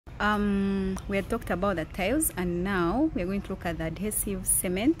We had talked about the tiles, and now we're going to look at the adhesive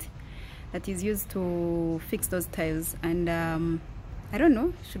cement that is used to fix those tiles. And I don't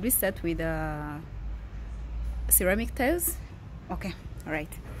know, should we start with ceramic tiles? Okay, all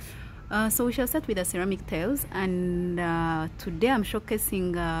right. So we shall start with the ceramic tiles, and today I'm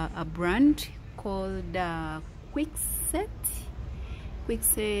showcasing a brand called Kwikset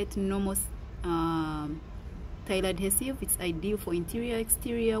normal tile adhesive. It's ideal for interior,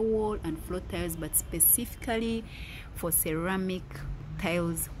 exterior, wall and floor tiles, but specifically for ceramic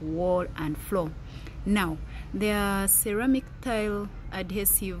tiles, wall and floor. Now, the ceramic tile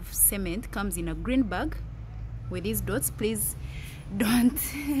adhesive cement comes in a green bag with these dots. Please don't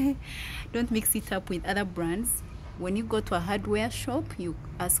mix it up with other brands. When you go to a hardware shop, you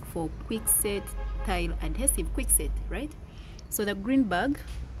ask for Kwikset tile adhesive, Kwikset, right? So the green bag,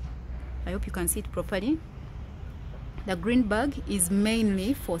 I hope you can see it properly. The green bag is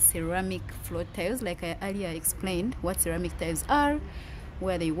mainly for ceramic floor tiles, like I earlier explained what ceramic tiles are,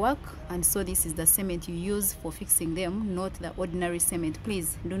 where they work, and so this is the cement you use for fixing them, not the ordinary cement.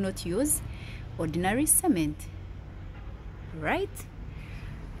 Please do not use ordinary cement, right?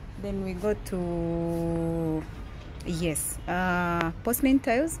 Then we go to, yes, porcelain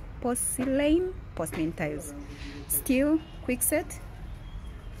tiles, porcelain tiles, still Kwikset.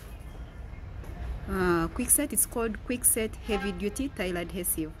 Kwikset, it's called Kwikset heavy duty tile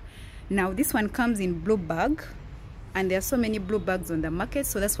adhesive. Now this one comes in blue bag, and there are so many blue bags on the market,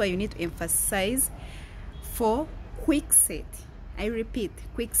 so that's why you need to emphasize for Kwikset. I repeat,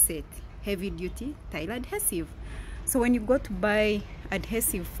 Kwikset heavy duty tile adhesive. So when you go to buy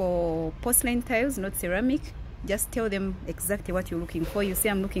adhesive for porcelain tiles, not ceramic, just tell them exactly what you're looking for. You say,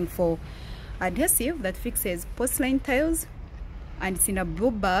 I'm looking for adhesive that fixes porcelain tiles, and it's in a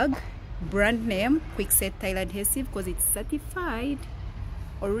blue bag, brand name Kwikset tile adhesive, because it's certified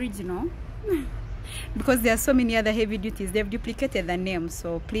original. Because there are so many other heavy duties, they've duplicated the name,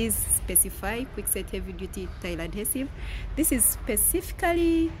 so please specify Kwikset heavy duty tile adhesive. This is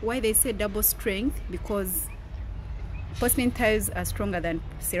specifically why they say double strength, because porcelain tiles are stronger than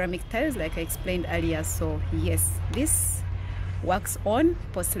ceramic tiles, like I explained earlier. So yes, this works on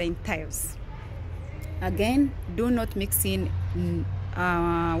porcelain tiles. Again, do not mix in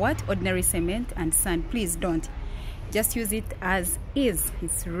ordinary cement and sand. Please don't. Just use it as is.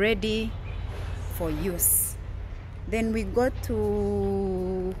 It's ready for use. Then we go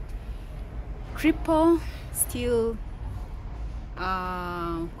to triple steel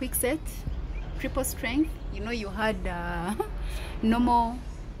Kwikset triple strength. You know, you had normal,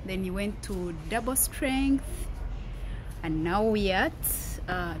 then you went to double strength, and now we are at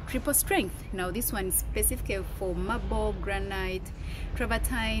triple strength. Now this one is specific for marble, granite,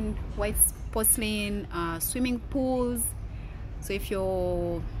 travertine, white porcelain, swimming pools. So if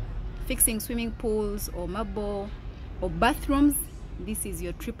you're fixing swimming pools or marble or bathrooms, this is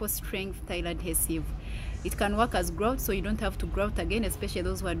your triple strength tile adhesive. It can work as grout, so you don't have to grout again, especially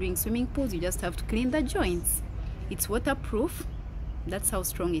those who are doing swimming pools. You just have to clean the joints. It's waterproof. That's how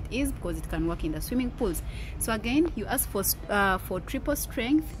strong it is, because it can work in the swimming pools. So again, you ask for triple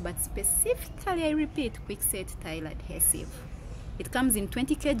strength, but specifically, I repeat, Kwikset tile adhesive. It comes in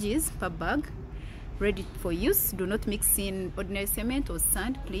 20 kgs per bag, ready for use. Do not mix in ordinary cement or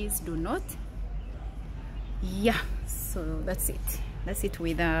sand, please do not. Yeah, so that's it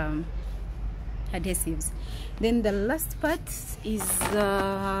with adhesives. Then the last part is